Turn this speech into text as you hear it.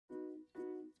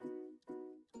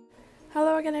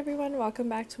Hello again everyone, welcome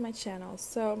back to my channel.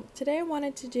 So today I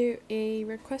wanted to do a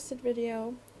requested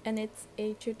video, and it's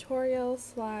a tutorial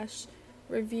slash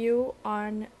review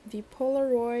on the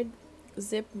Polaroid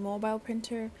zip mobile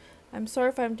printer. I'm sorry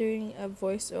if I'm doing a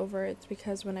voiceover. It's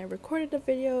because when I recorded the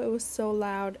video it was so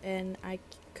loud and I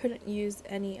couldn't use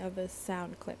any of the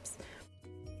sound clips.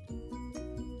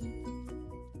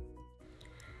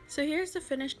 So here's the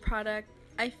finished product.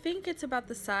 I think it's about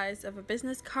the size of a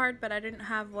business card, but I didn't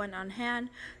have one on hand,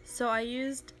 so I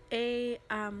used a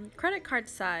credit card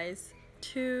size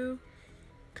to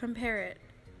compare it.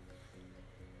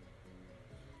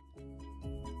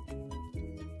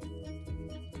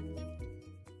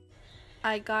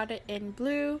 I got it in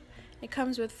blue. It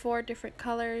comes with 4 different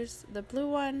colors: the blue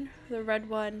one, the red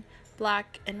one,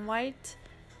 black, and white.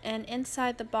 And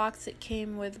inside the box it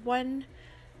came with one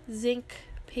zinc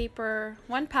paper,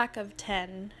 1 pack of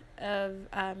 10 of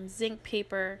zinc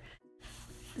paper.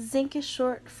 Zinc is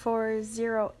short for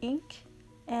zero ink,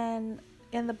 and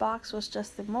in the box was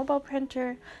just the mobile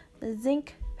printer, the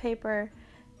zinc paper,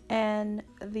 and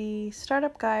the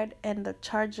startup guide and the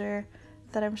charger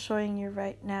that I'm showing you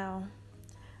right now.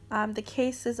 The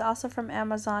case is also from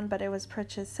Amazon, but it was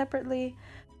purchased separately.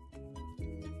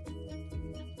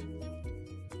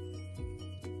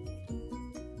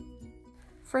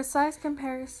 For size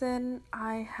comparison,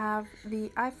 I have the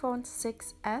iPhone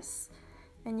 6s,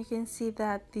 and you can see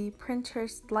that the printer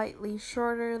is slightly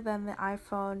shorter than the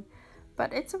iPhone,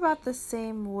 but it's about the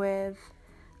same width.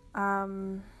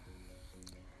 But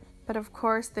of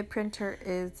course the printer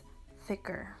is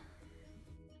thicker.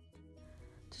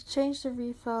 To change the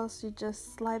refills, you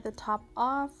just slide the top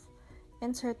off,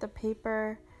 insert the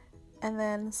paper, and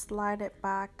then slide it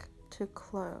back to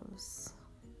close.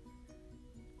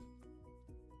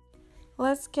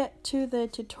 Let's get to the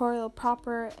tutorial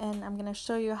proper, and I'm going to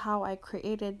show you how I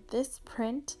created this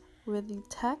print with the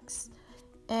text.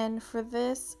 And for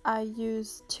this I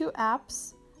use 2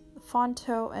 apps,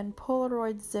 Fonto and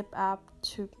Polaroid Zip app,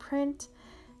 to print,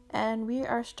 and we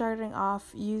are starting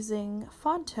off using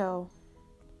Fonto.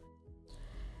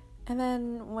 And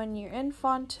then when you're in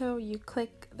Fonto, you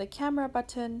click the camera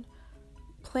button,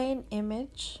 plain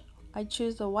image. I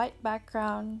choose a white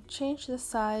background, change the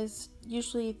size,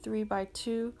 usually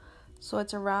 3x2, so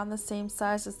it's around the same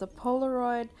size as the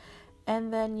Polaroid,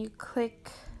 and then you click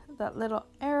that little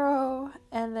arrow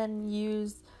and then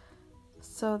use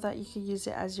so that you can use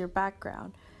it as your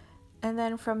background. And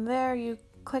then from there you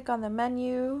click on the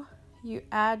menu, you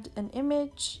add an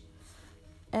image,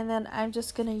 and then I'm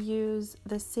just going to use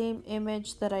the same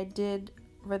image that I did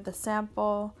with the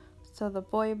sample, so the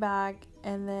boy bag,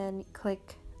 and then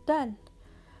click done.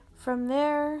 From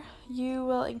there you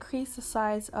will increase the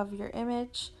size of your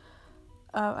image.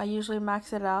 I usually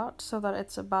max it out so that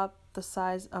it's about the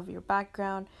size of your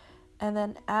background, and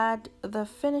then add the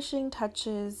finishing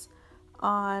touches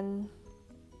on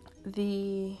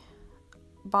the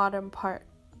bottom part.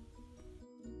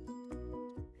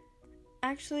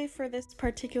 Actually, for this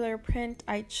particular print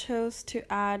I chose to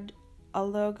add a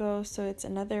logo, so it's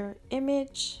another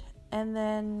image, and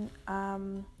then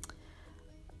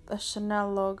the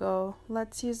Chanel logo.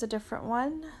 Let's use a different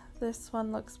one. This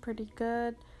one looks pretty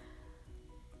good.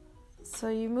 So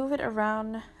you move it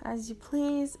around as you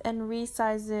please and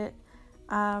resize it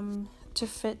to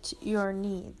fit your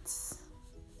needs.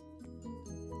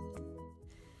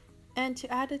 And to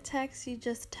add a text, you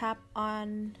just tap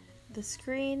on the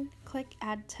screen, click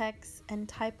add text, and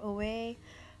type away.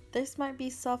 This might be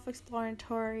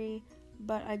self-explanatory,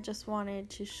 but I just wanted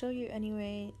to show you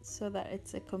anyway so that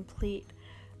it's a complete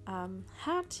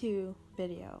how-to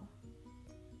video.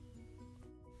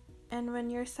 And when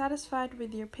you're satisfied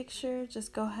with your picture,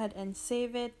 just go ahead and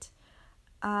save it,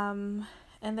 and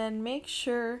then make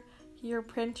sure your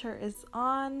printer is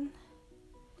on,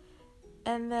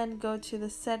 and then go to the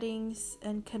settings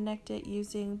and connect it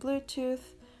using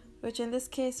Bluetooth, which in this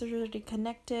case is already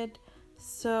connected.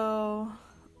 So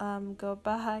go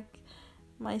back.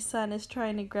 My son is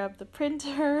trying to grab the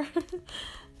printer.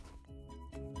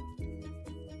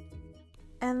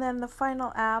 And then the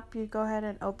final app, you go ahead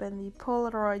and open the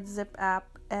Polaroid Zip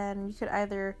app, and you could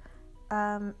either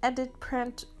edit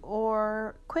print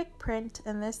or quick print.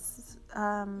 And this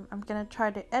I'm gonna try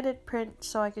to edit print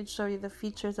so I could show you the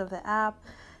features of the app.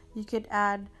 You could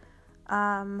add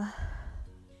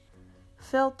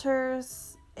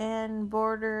filters and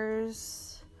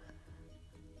borders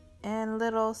and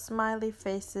little smiley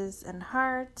faces and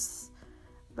hearts,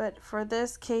 but for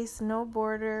this case no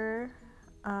border,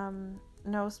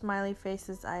 no smiley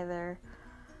faces either.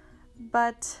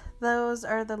 But those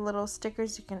are the little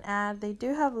stickers you can add. They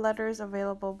do have letters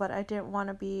available, but I didn't want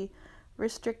to be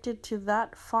restricted to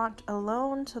that font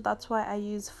alone, so that's why I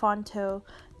use Fonto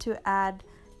to add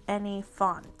any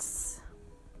fonts.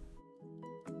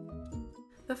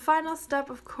 The final step,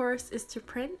 of course, is to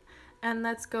print, and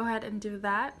let's go ahead and do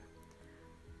that.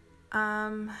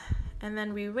 And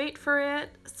then we wait for it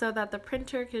so that the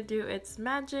printer could do its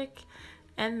magic,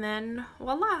 and then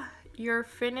voila, your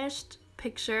finished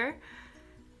picture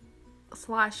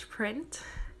 / print.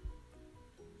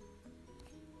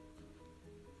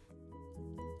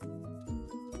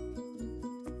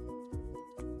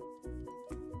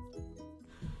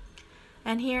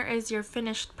 And here is your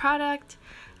finished product.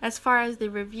 As far as the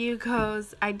review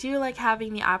goes, I do like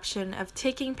having the option of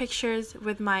taking pictures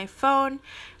with my phone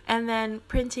and then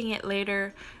printing it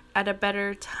later at a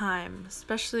better time,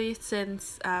 especially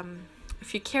since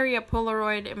if you carry a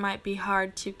Polaroid, it might be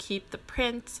hard to keep the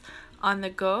prints on the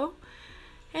go.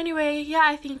 Anyway, yeah,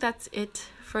 I think that's it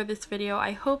for this video.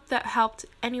 I hope that helped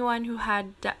anyone who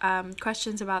had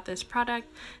questions about this product.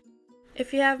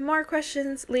 If you have more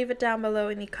questions, leave it down below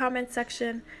in the comment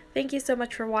section. Thank you so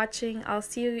much for watching. I'll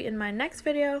see you in my next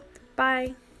video.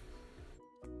 Bye!